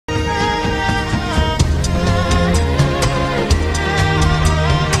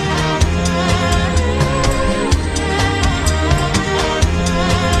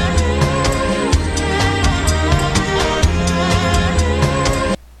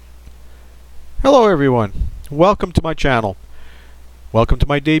Hello everyone, welcome to my channel. Welcome to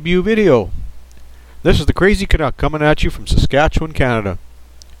my debut video. This is the Crazy Canuck coming at you from Saskatchewan, Canada.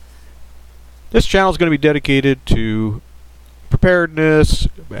 This channel is going to be dedicated to preparedness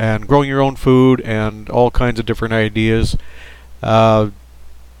and growing your own food and all kinds of different ideas. We're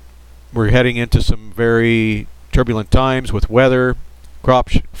heading into some very turbulent times with weather, crop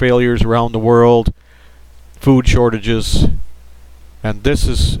failures around the world, food shortages, and this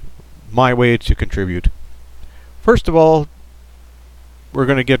is my way to contribute. First of all, we're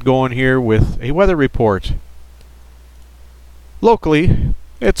going to get going here with a weather report. Locally,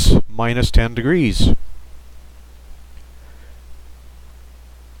 it's minus 10 degrees.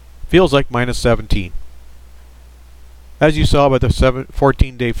 Feels like minus 17. As you saw by the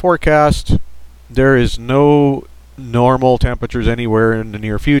 14-day forecast, there is no normal temperatures anywhere in the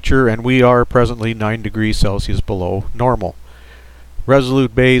near future, and we are presently 9 degrees Celsius below normal.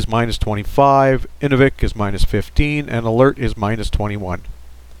 Resolute Bay is minus 25, Inuvik is minus 15, and Alert is minus 21.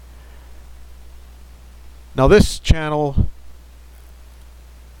 Now this channel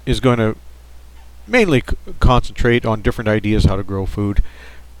is going to mainly concentrate on different ideas how to grow food,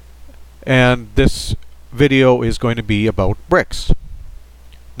 and this video is going to be about Brix.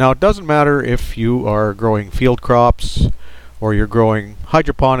 Now it doesn't matter if you are growing field crops, or you're growing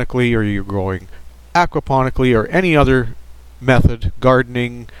hydroponically, or you're growing aquaponically, or any other method,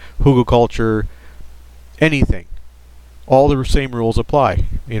 gardening, hugelkultur, anything. All the same rules apply.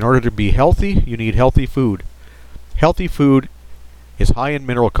 In order to be healthy, you need healthy food. Healthy food is high in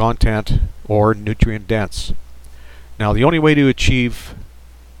mineral content or nutrient dense. Now the only way to achieve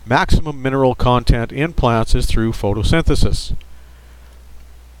maximum mineral content in plants is through photosynthesis.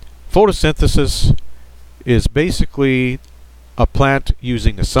 Photosynthesis is basically a plant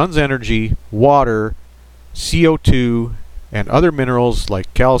using the sun's energy, water, CO2, and other minerals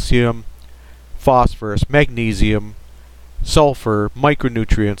like calcium, phosphorus, magnesium, sulfur,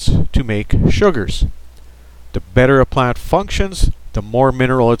 micronutrients to make sugars. The better a plant functions, the more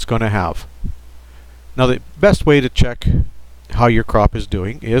mineral it's going to have. Now the best way to check how your crop is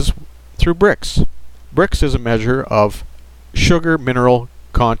doing is through Brix. Brix is a measure of sugar mineral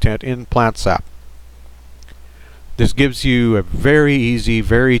content in plant sap. This gives you a very easy,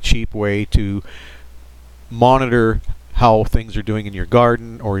 very cheap way to monitor how things are doing in your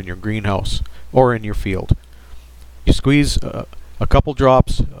garden or in your greenhouse or in your field. You squeeze a couple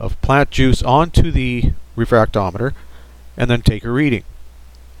drops of plant juice onto the refractometer and then take a reading.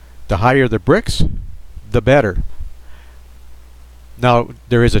 The higher the Brix, the better. Now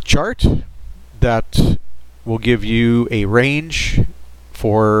there is a chart that will give you a range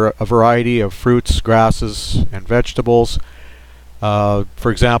for a variety of fruits, grasses, and vegetables. For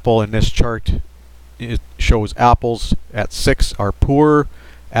example, in this chart it shows apples at 6 are poor,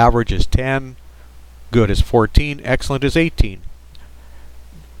 average is 10, good is 14, excellent is 18.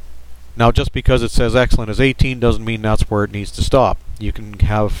 Now just because it says excellent is 18 doesn't mean that's where it needs to stop. You can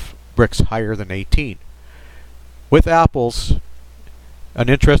have Brix higher than 18. With apples, an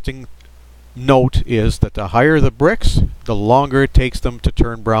interesting note is that the higher the Brix, the longer it takes them to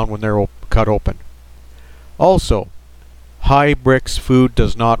turn brown when they're cut open. Also, high Brix food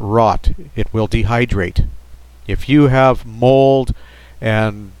does not rot, it will dehydrate. If you have mold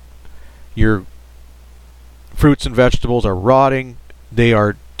and your fruits and vegetables are rotting, they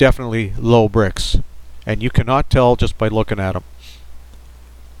are definitely low Brix, and you cannot tell just by looking at them.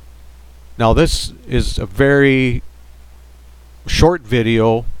 Now this is a very short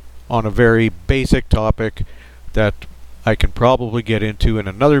video on a very basic topic that I can probably get into in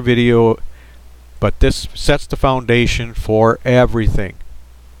another video, but this sets the foundation for everything.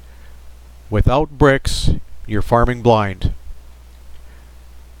 Without Brix, you're farming blind.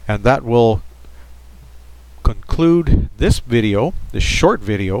 And that will conclude this video, this short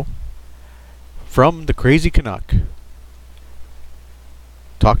video, from the Crazy Canuck.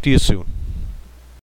 Talk to you soon.